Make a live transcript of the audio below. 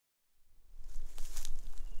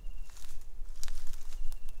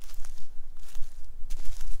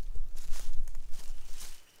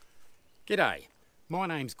G'day, my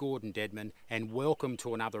name's Gordon Dedman and welcome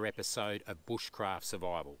to another episode of Bushcraft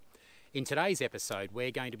Survival. In today's episode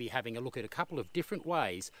we're going to be having a look at a couple of different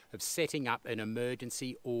ways of setting up an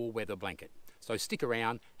emergency all-weather blanket. So stick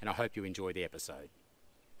around and I hope you enjoy the episode.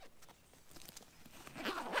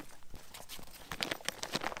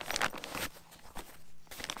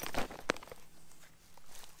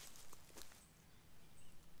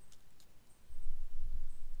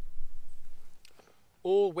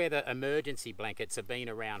 All-weather emergency blankets have been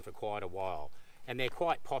around for quite a while and they're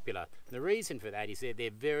quite popular. And the reason for that is they're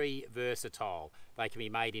very versatile. They can be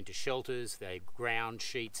made into shelters, they're ground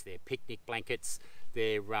sheets, they're picnic blankets,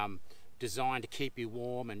 they're designed to keep you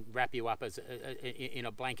warm and wrap you up in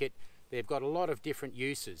a blanket. They've got a lot of different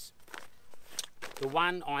uses. The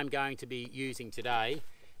one I'm going to be using today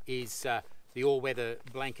is the all-weather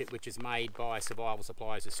blanket which is made by Survival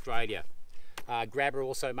Supplies Australia. Grabber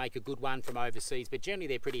also make a good one from overseas, but generally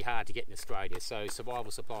they're pretty hard to get in Australia, so Survival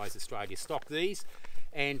Supplies Australia stock these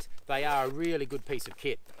and they are a really good piece of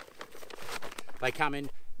kit. They come in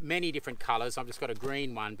many different colours. I've just got a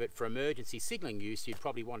green one, but for emergency signalling use you'd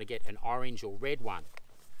probably want to get an orange or red one.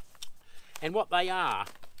 And what they are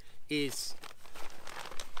is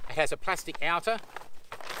it has a plastic outer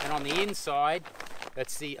and on the inside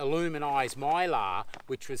that's the aluminised mylar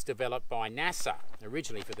which was developed by NASA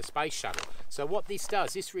originally for the space shuttle. So what this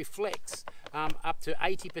does, this reflects up to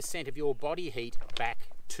 80% of your body heat back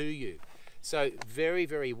to you. So very,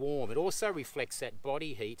 very warm. It also reflects that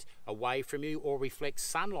body heat away from you or reflects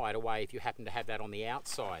sunlight away if you happen to have that on the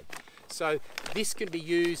outside. So this can be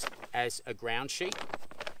used as a ground sheet.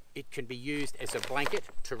 It can be used as a blanket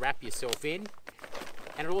to wrap yourself in.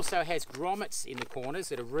 And it also has grommets in the corners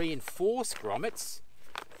that are reinforced grommets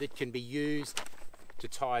that can be used to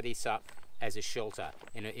tie this up as a shelter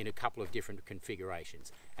in a couple of different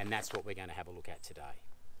configurations. And that's what we're going to have a look at today.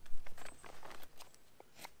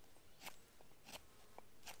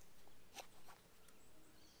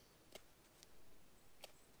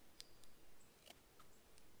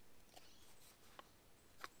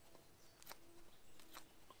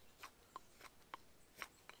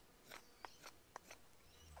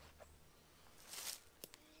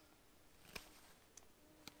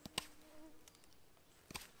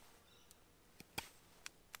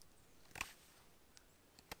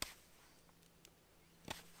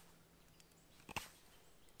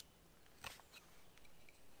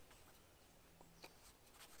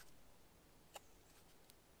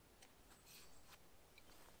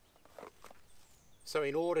 So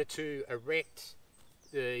in order to erect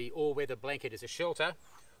the all-weather blanket as a shelter,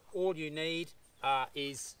 all you need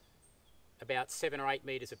is about 7 or 8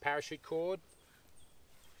 metres of parachute cord,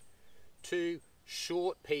 2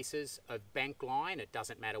 short pieces of bank line, it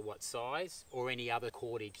doesn't matter what size, or any other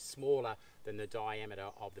cordage smaller than the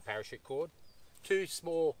diameter of the parachute cord, 2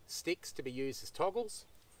 small sticks to be used as toggles,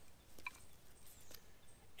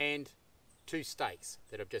 and 2 stakes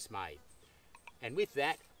that I've just made. And with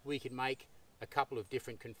that we can make a couple of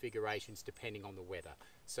different configurations depending on the weather.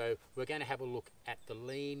 So we're going to have a look at the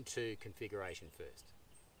lean-to configuration first.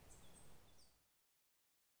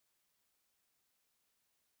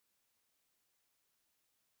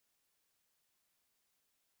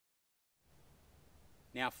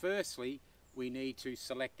 Now firstly we need to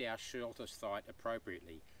select our shelter site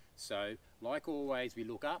appropriately. So like always we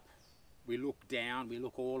look up, we look down, we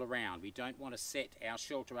look all around. We don't want to set our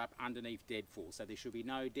shelter up underneath deadfall, so there should be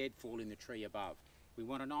no deadfall in the tree above. We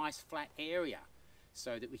want a nice flat area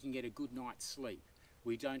so that we can get a good night's sleep.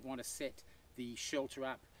 We don't want to set the shelter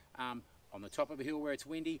up on the top of a hill where it's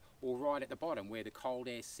windy or right at the bottom where the cold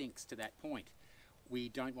air sinks to that point. We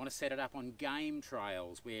don't want to set it up on game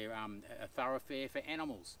trails where a thoroughfare for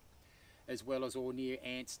animals, as well as or near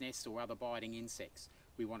ants' nests or other biting insects.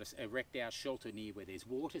 We want to erect our shelter near where there's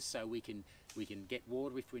water so we can get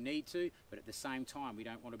water if we need to, but at the same time we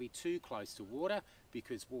don't want to be too close to water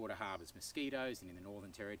because water harbours mosquitoes, and in the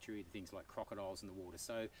Northern Territory things like crocodiles in the water,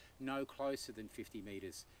 so no closer than 50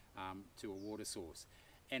 metres to a water source.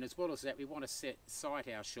 And as well as that we want to site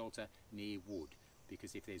our shelter near wood,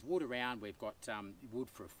 because if there's wood around we've got wood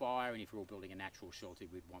for a fire, and if we're all building a natural shelter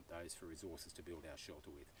we'd want those for resources to build our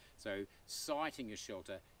shelter with. So siting a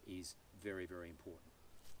shelter is very, very important.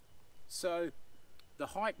 So the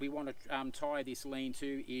height we want to tie this lean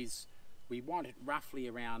to is, we want it roughly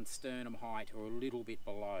around sternum height or a little bit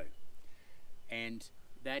below. And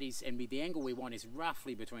that is, and the angle we want is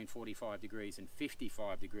roughly between 45 degrees and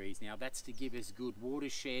 55 degrees. Now that's to give us good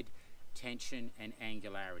watershed, tension and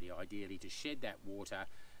angularity, ideally to shed that water,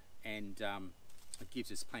 and it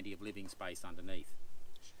gives us plenty of living space underneath.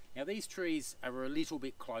 Now these trees are a little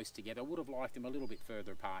bit close together. I would have liked them a little bit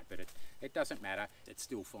further apart, but it doesn't matter, it's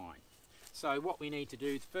still fine. So what we need to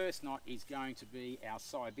do, the first knot is going to be our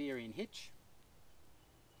Siberian hitch,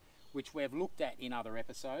 which we've looked at in other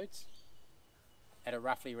episodes, at a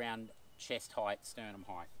roughly around chest height, sternum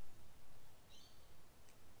height.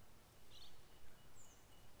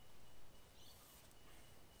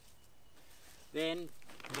 Then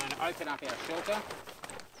I'm going to open up our shelter.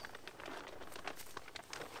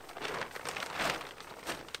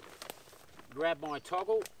 Grab my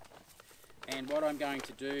toggle, and what I'm going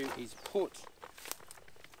to do is put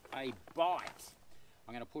a bite.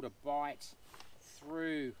 I'm going to put a bite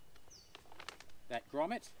through that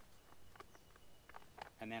grommet,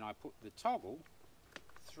 and then I put the toggle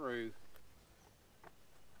through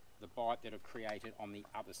the bite that I've created on the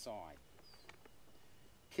other side.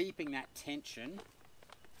 Keeping that tension,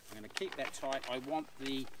 I'm going to keep that tight. I want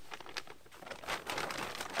the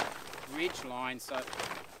ridge line, so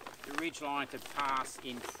the ridge line to pass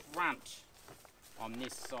in front on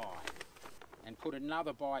this side, and put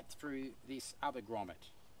another bite through this other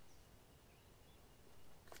grommet.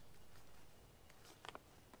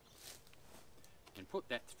 And put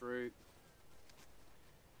that through,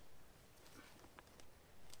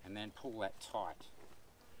 and then pull that tight.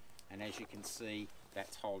 And as you can see,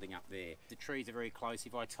 that's holding up there. The trees are very close.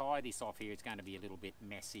 If I tie this off here, it's going to be a little bit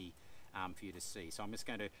messy for you to see. So I'm just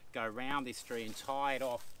going to go around this tree and tie it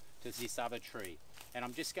off to this other tree. And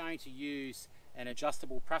I'm just going to use an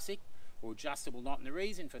adjustable prusik or adjustable knot. And the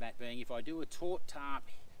reason for that being, if I do a taut tarp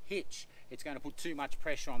hitch, it's going to put too much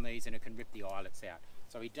pressure on these and it can rip the eyelets out.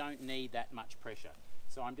 So we don't need that much pressure.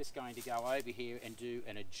 So I'm just going to go over here and do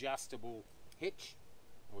an adjustable hitch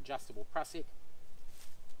or adjustable prusik.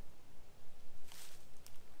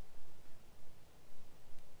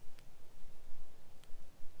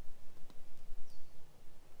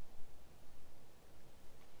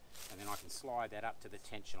 And then I can slide that up to the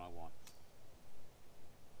tension I want.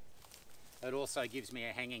 It also gives me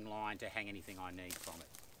a hanging line to hang anything I need from it.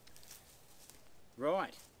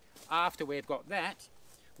 Right, after we've got that,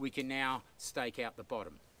 we can now stake out the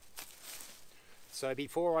bottom. So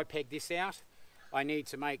before I peg this out, I need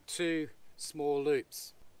to make 2 small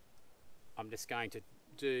loops. I'm just going to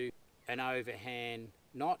do an overhand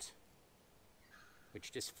knot,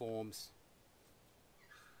 which just forms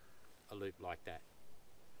a loop like that.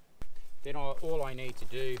 Then all I need to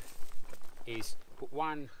do is put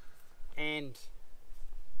one end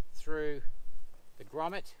through the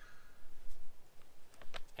grommet,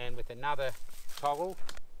 and with another toggle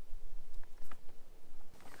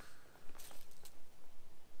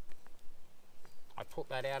I put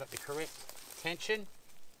that out at the correct tension.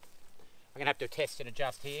 I'm going to have to test and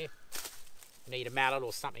adjust here. Need a mallet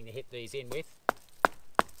or something to hit these in with.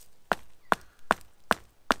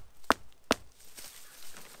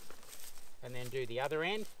 And then do the other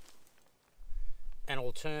end. An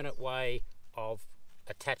alternate way of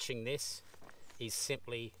attaching this is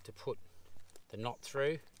simply to put the knot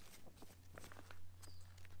through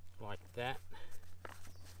like that,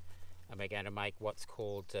 and we're going to make what's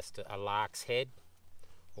called just a lark's head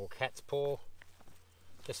or cat's paw,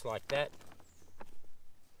 just like that.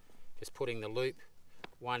 Just putting the loop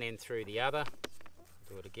one end through the other.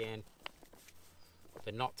 Do it again.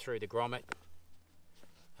 The knot through the grommet,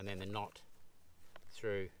 and then the knot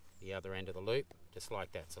through the other end of the loop, just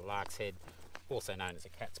like that. It's a lark's head, also known as a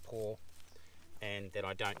cat's paw, and then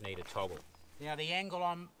I don't need a toggle. Now the angle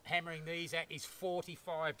I'm hammering these at is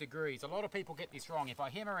 45 degrees. A lot of people get this wrong. If I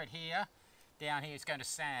hammer it here, down here it's going to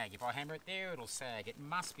sag. If I hammer it there, it'll sag. It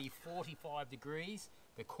must be 45 degrees.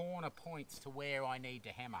 The corner points to where I need to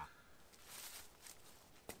hammer.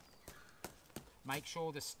 Make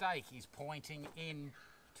sure the stake is pointing in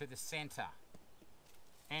to the center,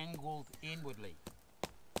 angled inwardly.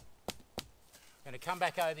 I'm going to come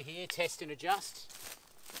back over here, test and adjust.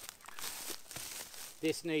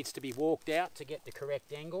 This needs to be walked out to get the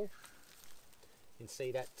correct angle. You can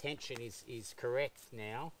see that tension is correct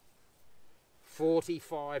now.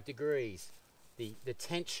 45 degrees. The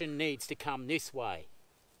tension needs to come this way.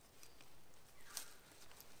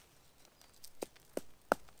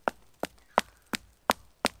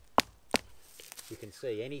 You can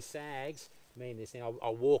see any sags mean this. Now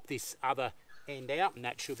I'll walk this other end out and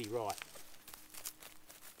that should be right.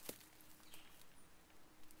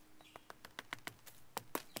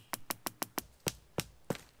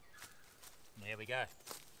 There we go.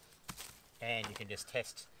 And you can just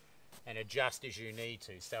test and adjust as you need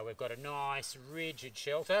to. So we've got a nice rigid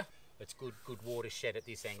shelter. It's good watershed at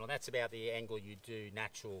this angle. And that's about the angle you do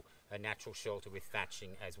a natural shelter with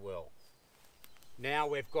thatching as well. Now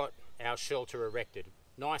we've got our shelter erected.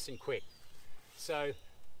 nice and quick. So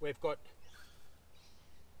we've got,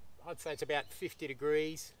 I'd say it's about 50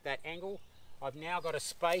 degrees, that angle. I've now got a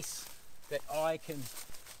space that I can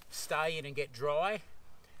stay in and get dry.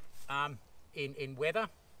 In weather,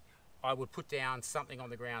 I would put down something on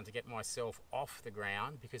the ground to get myself off the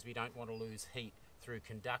ground, because we don't want to lose heat through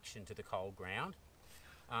conduction to the cold ground.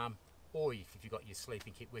 Or if you've got your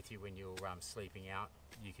sleeping kit with you when you're sleeping out,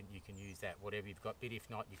 you can use that, whatever you've got. But if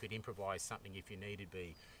not, you could improvise something if you needed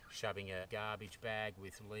be, shoving a garbage bag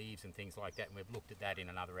with leaves and things like that. And we've looked at that in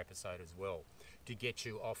another episode as well, to get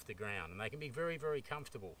you off the ground. And they can be very, very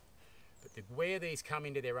comfortable. But where these come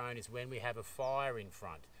into their own is when we have a fire in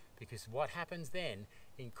front, because what happens then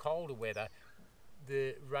in colder weather,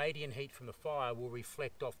 the radiant heat from the fire will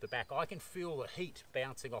reflect off the back. I can feel the heat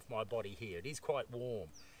bouncing off my body here. It is quite warm.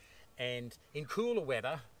 And in cooler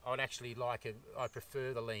weather, I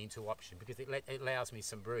prefer the lean-to option, because it allows me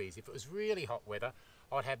some breeze. If it was really hot weather,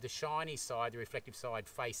 I'd have the shiny side, the reflective side,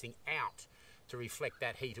 facing out to reflect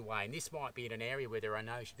that heat away. And this might be in an area where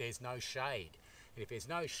there's no shade. And if there's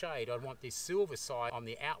no shade, I'd want this silver side on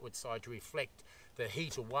the outward side to reflect the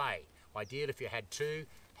heat away. Ideal if you had two,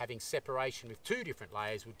 having separation with two different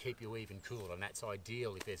layers would keep you even cooler, and that's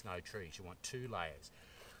ideal if there's no trees. You want two layers.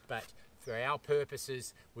 But for our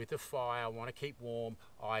purposes, with the fire, I want to keep warm,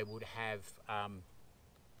 I would have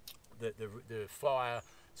the fire's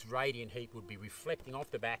radiant heat would be reflecting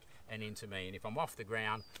off the back and into me. And if I'm off the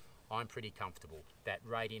ground, I'm pretty comfortable. That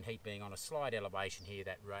radiant heat being on a slight elevation here,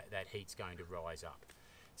 that heat's going to rise up.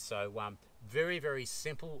 So very, very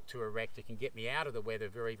simple to erect. It can get me out of the weather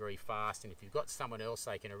very, very fast. And if you've got someone else,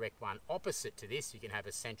 they can erect one opposite to this. You can have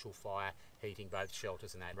a central fire heating both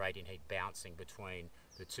shelters and that radiant heat bouncing between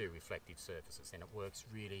the two reflective surfaces. And it works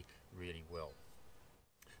really, really well.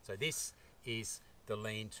 So this is the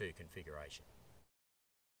lean-to configuration.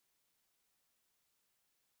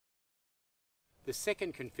 The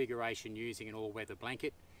second configuration using an all-weather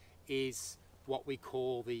blanket is what we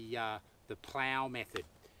call the plough method.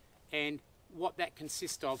 And what that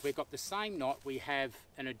consists of, we've got the same knot. We have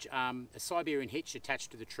a Siberian hitch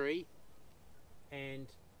attached to the tree, and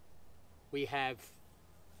we have,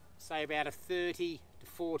 say, about a 30 to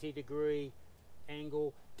 40 degree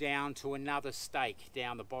angle down to another stake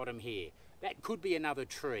down the bottom here. That could be another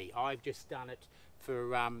tree. I've just done it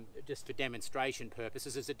for just for demonstration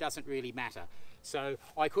purposes, as it doesn't really matter. So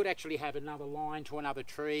I could actually have another line to another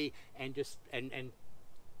tree and just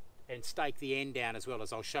and stake the end down as well,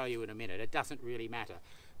 as I'll show you in a minute. It doesn't really matter.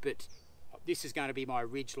 But this is going to be my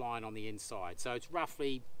ridge line on the inside. So it's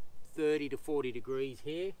roughly 30 to 40 degrees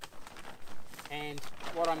here. And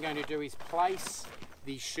what I'm going to do is place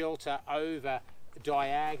the shelter over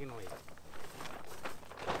diagonally.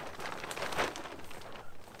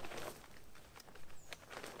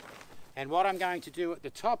 And what I'm going to do at the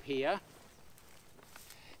top here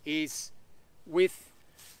is, with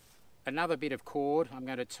another bit of cord, I'm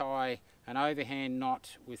going to tie an overhand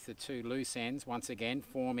knot with the two loose ends, once again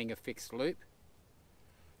forming a fixed loop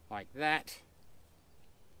like that.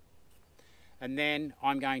 And then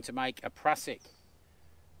I'm going to make a prusik.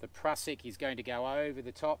 The prusik is going to go over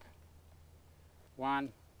the top, 1,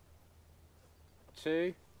 2,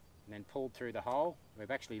 and then pulled through the hole.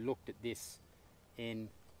 We've actually looked at this in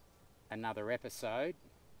another episode.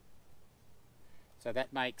 So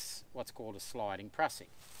that makes what's called a sliding prusik.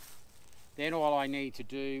 Then all I need to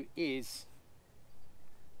do is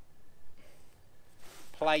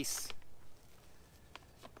place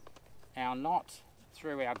our knot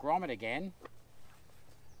through our grommet again,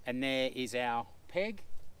 and there is our peg,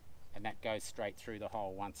 and that goes straight through the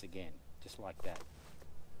hole once again, just like that.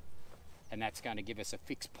 And that's going to give us a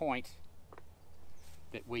fixed point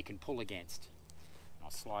that we can pull against.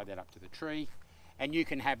 I'll slide that up to the tree, and you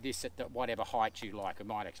can have this at whatever height you like. I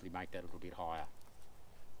might actually make that a little bit higher.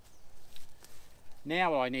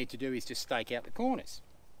 Now what I need to do is just stake out the corners.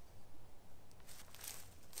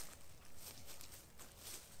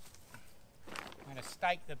 I'm going to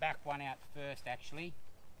stake the back one out first, actually.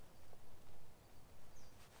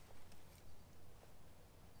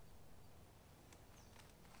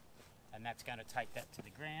 And that's going to take that to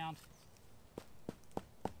the ground.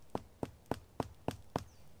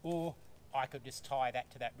 Or I could just tie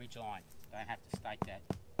that to that ridge line. Don't have to stake that.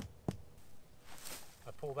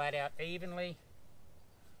 I pull that out evenly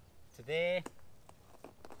to there.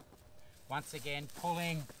 Once again,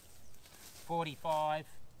 pulling 45.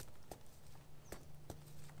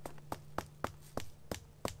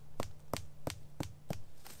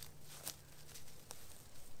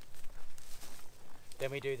 Then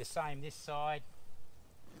we do the same this side,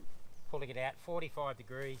 pulling it out 45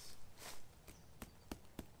 degrees.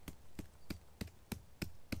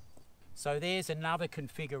 So there's another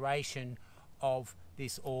configuration of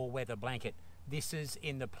this all-weather blanket. This is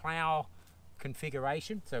in the plough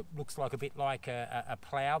configuration, so it looks like a bit like a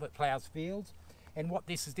plough that ploughs fields. And what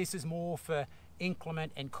this is more for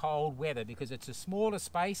inclement and cold weather, because it's a smaller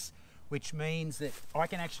space, which means that I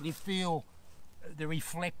can actually feel the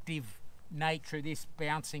reflective nature of this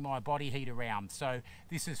bouncing my body heat around. So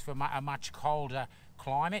this is for a much colder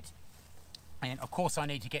climate. And of course I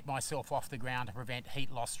need to get myself off the ground to prevent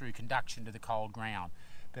heat loss through conduction to the cold ground.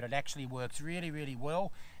 But it actually works really, really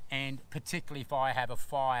well, and particularly if I have a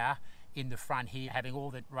fire in the front here, having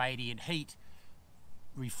all that radiant heat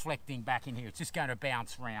reflecting back in here, it's just going to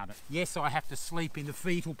bounce around. Yes, I have to sleep in the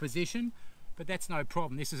fetal position, but that's no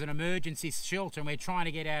problem. This is an emergency shelter and we're trying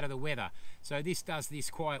to get out of the weather. So this does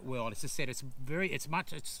this quite well. As I said, it's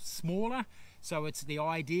smaller, so the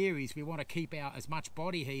idea is we want to keep out as much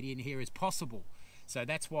body heat in here as possible. So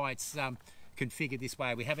that's why it's configured this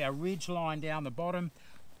way. We have our ridge line down the bottom.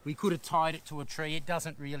 We could have tied it to a tree, it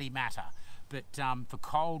doesn't really matter. But for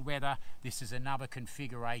cold weather, this is another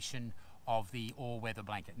configuration of the all-weather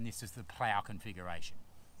blanket, and this is the plough configuration.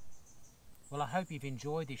 Well, I hope you've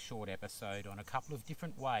enjoyed this short episode on a couple of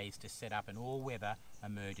different ways to set up an all-weather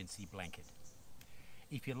emergency blanket.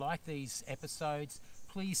 If you like these episodes,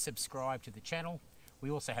 please subscribe to the channel.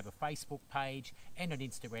 We also have a Facebook page and an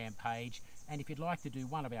Instagram page, and if you'd like to do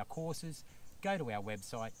one of our courses, go to our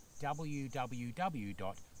website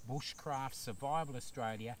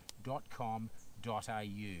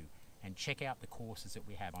www.bushcraftsurvivalaustralia.com.au and check out the courses that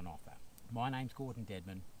we have on offer. My name's Gordon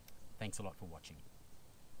Dedman. Thanks a lot for watching.